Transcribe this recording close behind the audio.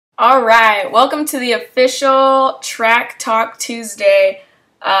All right, welcome to the official Track Talk Tuesday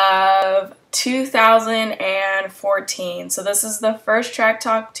of 2014. So this is the first Track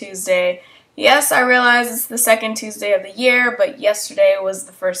Talk Tuesday. Yes, I realize it's the second Tuesday of the year, but yesterday was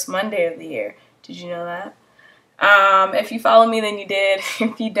the first Monday of the year. Did you know that? If you follow me, then you did.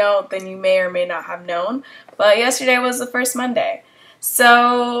 If you don't, then you may or may not have known. But yesterday was the first Monday.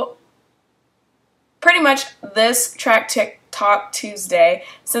 So pretty much this Track Talk Tuesday,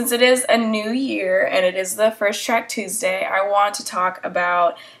 since it is a new year and it is the first Track Tuesday, I want to talk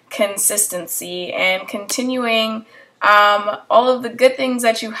about consistency and continuing all of the good things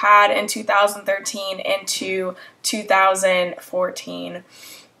that you had in 2013 into 2014.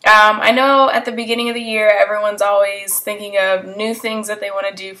 I know at the beginning of the year, everyone's always thinking of new things that they want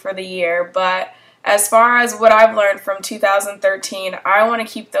to do for the year, but as far as what I've learned from 2013, I want to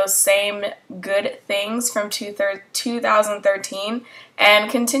keep those same good things from 2013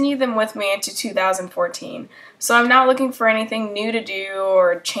 and continue them with me into 2014. So I'm not looking for anything new to do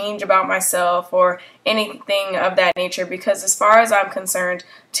or change about myself or anything of that nature, because as far as I'm concerned,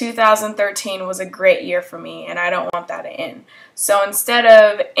 2013 was a great year for me and I don't want that to end. So instead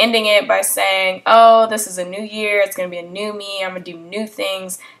of ending it by saying, oh, this is a new year, it's going to be a new me, I'm going to do new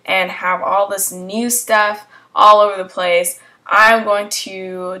things and have all this new stuff all over the place, I'm going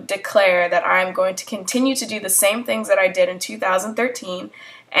to declare that I'm going to continue to do the same things that I did in 2013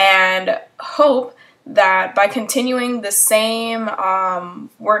 and hope that by continuing the same not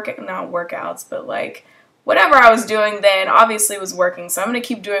workouts, but like whatever I was doing then obviously was working. So I'm going to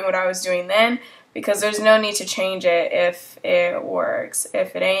keep doing what I was doing then, because there's no need to change it if it works.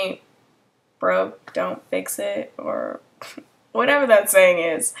 If it ain't broke, don't fix it, or whatever that saying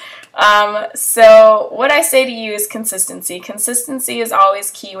is. So what I say to you is consistency. Consistency is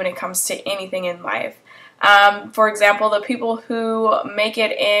always key when it comes to anything in life. For example, the people who make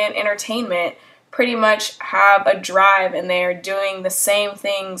it in entertainment pretty much have a drive and they're doing the same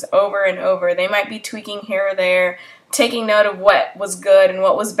things over and over. They might be tweaking here or there, taking note of what was good and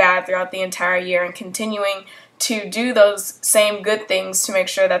what was bad throughout the entire year and continuing to do those same good things to make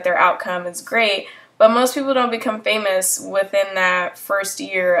sure that their outcome is great. But most people don't become famous within that first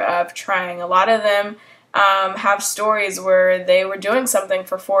year of trying. A lot of them have stories where they were doing something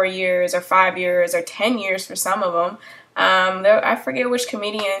for 4 years or 5 years or 10 years for some of them. I forget which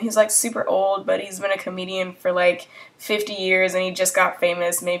comedian, he's like super old, but he's been a comedian for like 50 years and he just got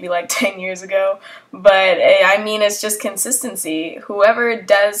famous maybe like 10 years ago. But I mean, it's just consistency. Whoever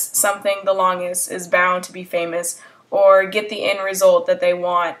does something the longest is bound to be famous or get the end result that they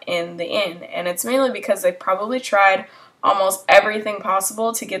want in the end. And it's mainly because they probably tried almost everything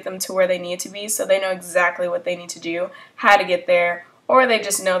possible to get them to where they need to be, so they know exactly what they need to do, how to get there, or they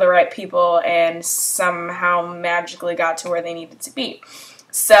just know the right people and somehow magically got to where they needed to be.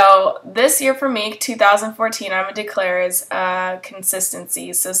 So this year for me, 2014, I'm going to declare is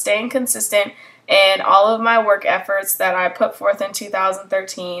consistency. So staying consistent in all of my work efforts that I put forth in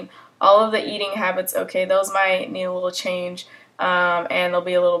 2013, all of the eating habits, okay, those might need a little change. And they'll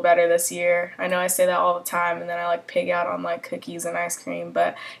be a little better this year. I know I say that all the time, and then I like pig out on like cookies and ice cream.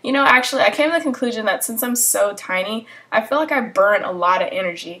 But you know, actually, I came to the conclusion that since I'm so tiny, I feel like I burn a lot of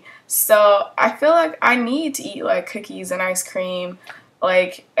energy. So I feel like I need to eat like cookies and ice cream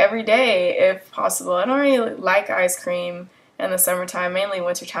like every day if possible. I don't really like ice cream in the summertime, mainly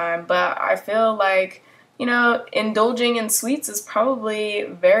wintertime, but I feel like, you know, indulging in sweets is probably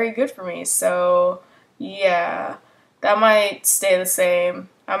very good for me. So yeah. That might stay the same.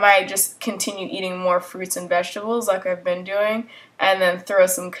 I might just continue eating more fruits and vegetables like I've been doing, and then throw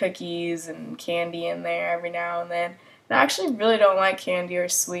some cookies and candy in there every now and then. And I actually really don't like candy or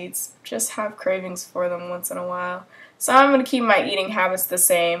sweets, just have cravings for them once in a while. So I'm going to keep my eating habits the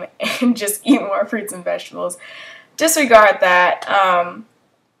same and just eat more fruits and vegetables. Disregard that.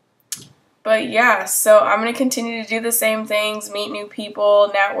 But yeah, so I'm going to continue to do the same things, meet new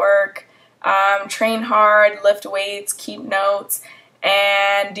people, network, train hard, lift weights, keep notes,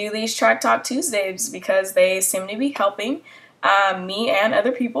 and do these Track Talk Tuesdays because they seem to be helping me and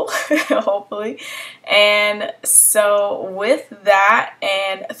other people, hopefully. And so with that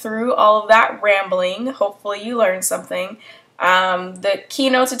and through all of that rambling, hopefully you learned something. The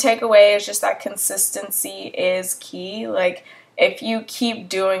keynote to take away is just that consistency is key. Like, if you keep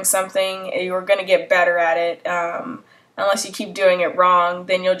doing something, you're going to get better at it. Unless you keep doing it wrong,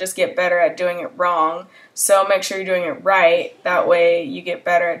 then you'll just get better at doing it wrong. So make sure you're doing it right. That way you get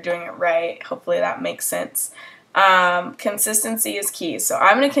better at doing it right. Hopefully that makes sense. Consistency is key. So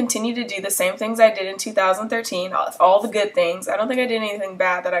I'm going to continue to do the same things I did in 2013, all the good things. I don't think I did anything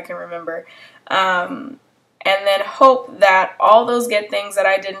bad that I can remember. and then hope that all those good things that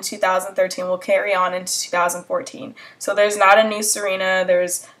I did in 2013 will carry on into 2014. So there's not a new Serena,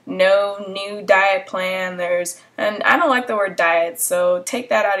 there's no new diet plan, and I don't like the word diet, so take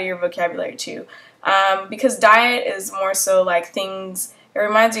that out of your vocabulary too. Because diet is more so like things, it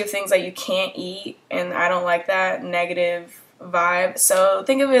reminds you of things that you can't eat, and I don't like that negative vibe. So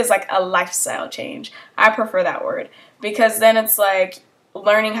think of it as like a lifestyle change. I prefer that word, because then it's like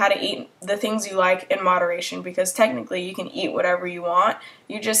learning how to eat the things you like in moderation, because technically you can eat whatever you want.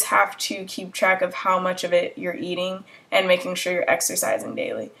 You just have to keep track of how much of it you're eating and making sure you're exercising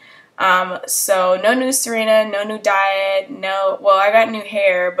daily. So no new Serena, no new diet, well, I got new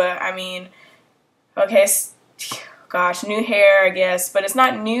hair, but I mean, okay, gosh, new hair, I guess, but it's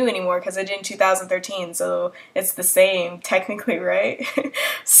not new anymore because I did in 2013, so it's the same technically, right?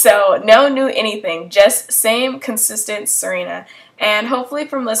 So no new anything, just same consistent Serena. And hopefully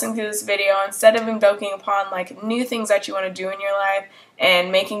from listening to this video, instead of invoking upon like new things that you want to do in your life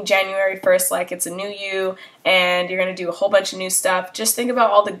and making January 1st like it's a new you and you're going to do a whole bunch of new stuff, just think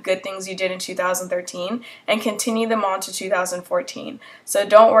about all the good things you did in 2013 and continue them on to 2014. So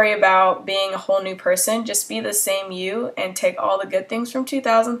don't worry about being a whole new person, just be the same you and take all the good things from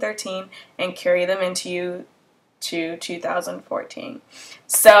 2013 and carry them into 2014.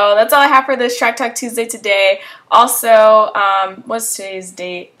 So that's all I have for this Track Talk Tuesday today. Also, what's today's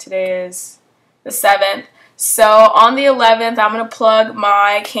date? Today is the 7th. So on the 11th, I'm going to plug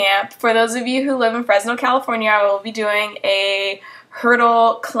my camp. For those of you who live in Fresno, California, I will be doing a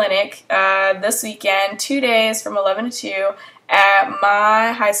hurdle clinic this weekend, 2 days from 11 to 2 at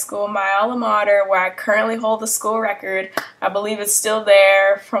my high school, my alma mater, where I currently hold the school record. I believe it's still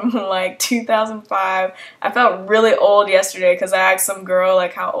there from like 2005. I felt really old yesterday because I asked some girl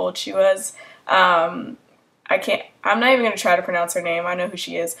like how old she was. I'm not even going to try to pronounce her name. I know who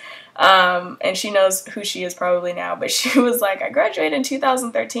she is. And she knows who she is probably now. But she was like, I graduated in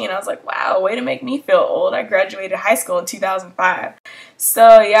 2013. I was like, wow, way to make me feel old. I graduated high school in 2005.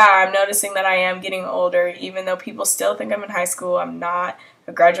 So yeah, I'm noticing that I am getting older. Even though people still think I'm in high school, I'm not.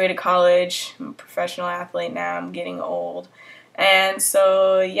 I graduated college. I'm a professional athlete now. I'm getting old. And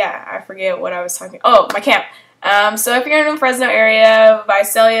so yeah, I forget what I was talking. Oh, my camp. So if you're in the Fresno area,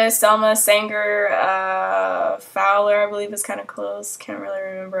 Visalia, Selma, Sanger, Fowler, I believe is kind of close. Can't really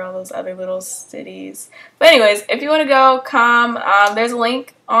remember all those other little cities. But anyways, if you want to go, come. There's a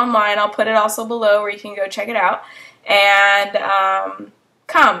link online. I'll put it also below where you can go check it out. And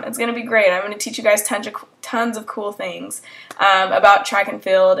come. It's going to be great. I'm going to teach you guys tons of cool things about track and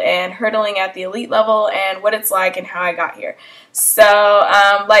field and hurdling at the elite level and what it's like and how I got here. So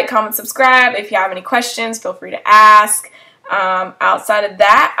like, comment, subscribe. If you have any questions, feel free to ask. Outside of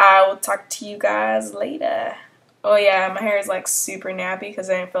that, I will talk to you guys later. Oh yeah, my hair is like super nappy because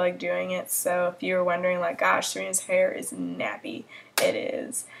I didn't feel like doing it. So if you were wondering like, gosh, Serena's hair is nappy, it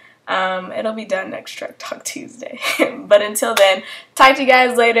is. It'll be done next Track Talk Tuesday. But until then, talk to you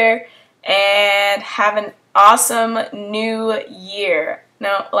guys later and have an awesome new year.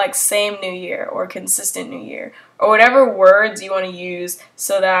 No, like same new year or consistent new year or whatever words you want to use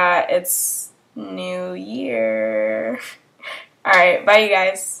so that it's new year. All right, bye you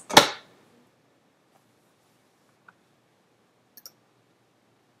guys.